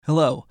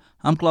Hello,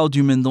 I'm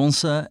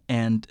Cláudio,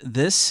 and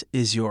this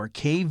is your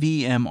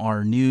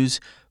KVMR News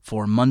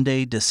for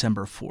Monday,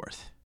 December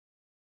 4th.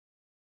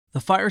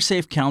 The Fire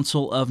Safe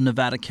Council of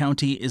Nevada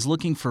County is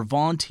looking for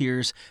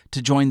volunteers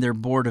to join their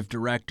board of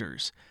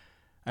directors.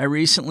 I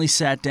recently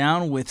sat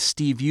down with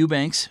Steve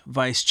Eubanks,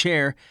 vice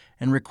chair,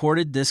 and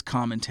recorded this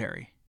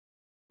commentary.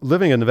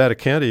 Living in Nevada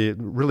County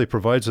really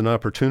provides an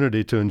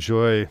opportunity to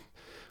enjoy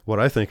what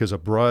I think is a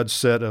broad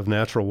set of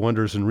natural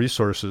wonders and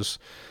resources.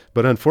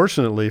 But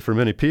unfortunately, for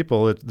many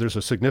people, there's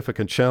a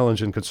significant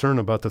challenge and concern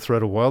about the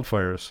threat of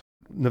wildfires.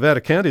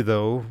 Nevada County,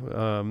 though,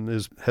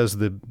 has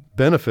the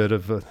benefit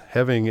of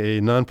having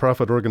a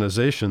nonprofit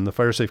organization, the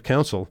Fire Safe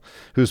Council,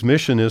 whose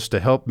mission is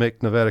to help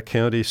make Nevada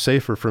County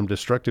safer from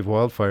destructive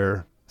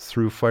wildfire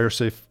through fire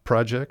safe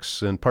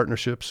projects and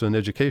partnerships and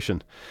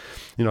education.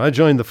 I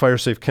joined the Fire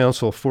Safe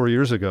Council 4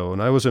 years ago,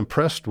 and I was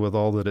impressed with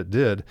all that it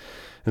did.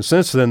 And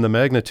since then, the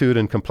magnitude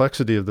and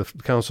complexity of the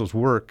council's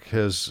work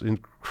has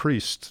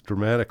increased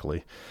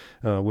dramatically,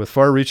 with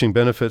far-reaching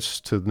benefits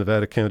to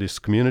Nevada County's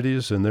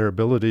communities and their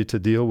ability to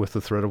deal with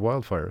the threat of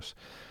wildfires.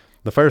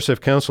 The Fire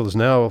Safe Council is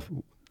now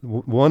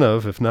one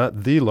of, if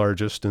not the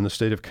largest in the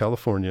state of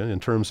California in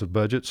terms of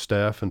budget,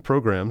 staff, and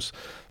programs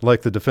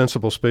like the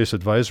Defensible Space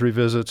Advisory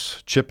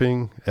Visits,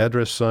 chipping,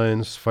 address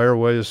signs,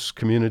 firewise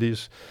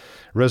communities,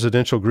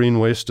 residential green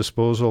waste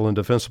disposal, and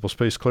defensible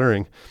space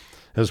clearing,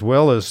 as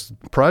well as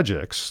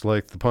projects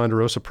like the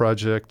Ponderosa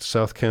Project,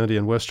 South County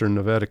and Western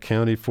Nevada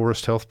County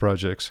Forest Health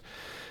Projects.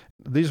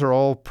 These are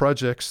all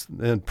projects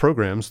and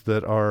programs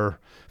that are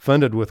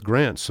funded with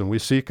grants, and we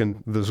seek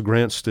those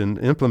grants to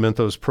implement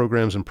those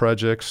programs and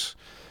projects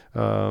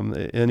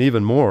and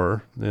even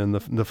more. And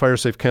the Fire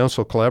Safe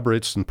Council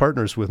collaborates and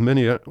partners with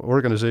many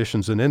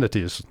organizations and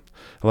entities,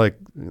 like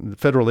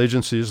federal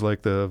agencies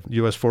like the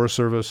U.S. Forest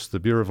Service, the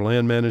Bureau of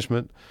Land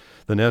Management,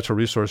 the Natural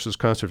Resources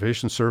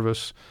Conservation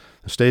Service,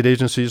 state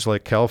agencies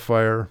like CAL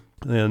FIRE,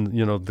 and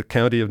the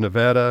County of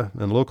Nevada,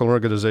 and local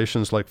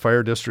organizations like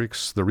fire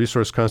districts, the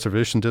Resource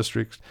Conservation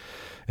District,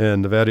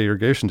 and Nevada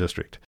Irrigation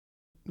District.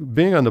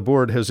 Being on the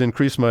board has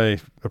increased my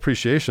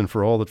appreciation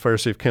for all that Fire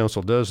Safe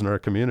Council does in our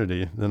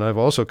community, and I've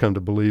also come to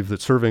believe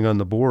that serving on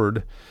the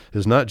board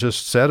is not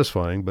just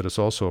satisfying, but it's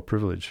also a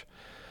privilege.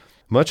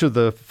 Much of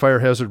the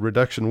fire hazard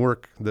reduction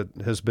work that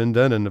has been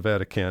done in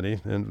Nevada County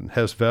and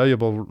has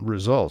valuable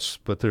results,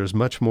 but there's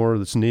much more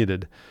that's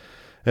needed.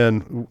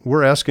 And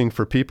we're asking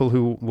for people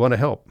who want to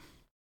help.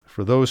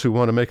 For those who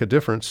want to make a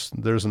difference,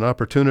 there's an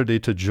opportunity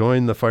to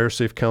join the Fire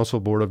Safe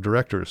Council Board of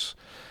Directors.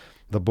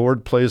 The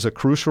board plays a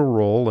crucial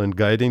role in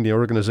guiding the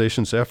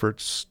organization's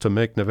efforts to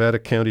make Nevada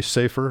County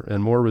safer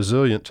and more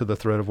resilient to the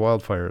threat of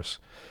wildfires.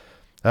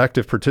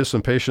 Active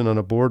participation on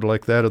a board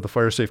like that of the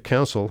Fire Safe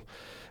Council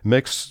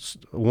makes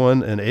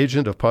one an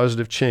agent of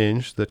positive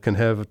change that can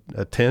have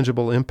a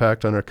tangible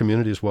impact on our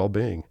community's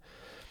well-being.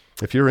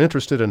 If you're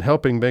interested in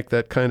helping make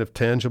that kind of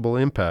tangible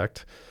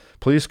impact,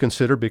 please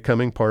consider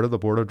becoming part of the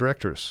board of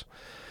directors.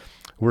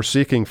 We're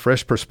seeking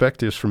fresh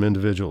perspectives from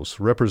individuals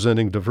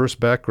representing diverse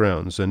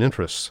backgrounds and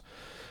interests.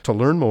 To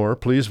learn more,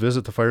 please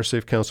visit the Fire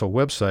Safe Council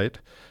website,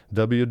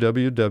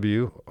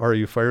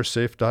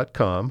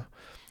 www.rufiresafe.com,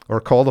 or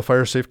call the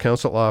Fire Safe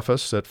Council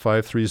office at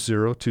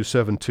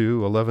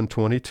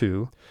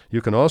 530-272-1122.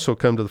 You can also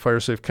come to the Fire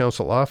Safe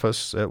Council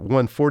office at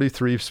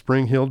 143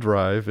 Spring Hill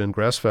Drive in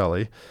Grass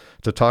Valley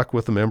to talk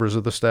with the members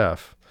of the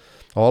staff.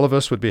 All of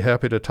us would be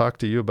happy to talk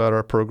to you about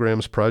our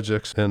programs,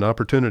 projects, and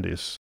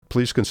opportunities.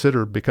 Please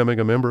consider becoming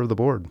a member of the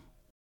board.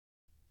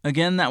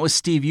 Again, that was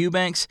Steve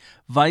Eubanks,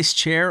 vice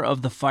chair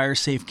of the Fire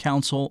Safe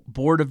Council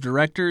Board of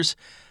Directors.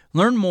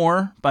 Learn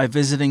more by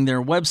visiting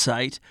their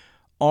website,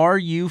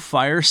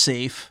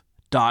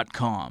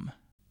 rufiresafe.com.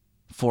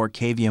 For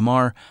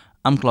KVMR,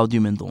 I'm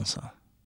Cláudio.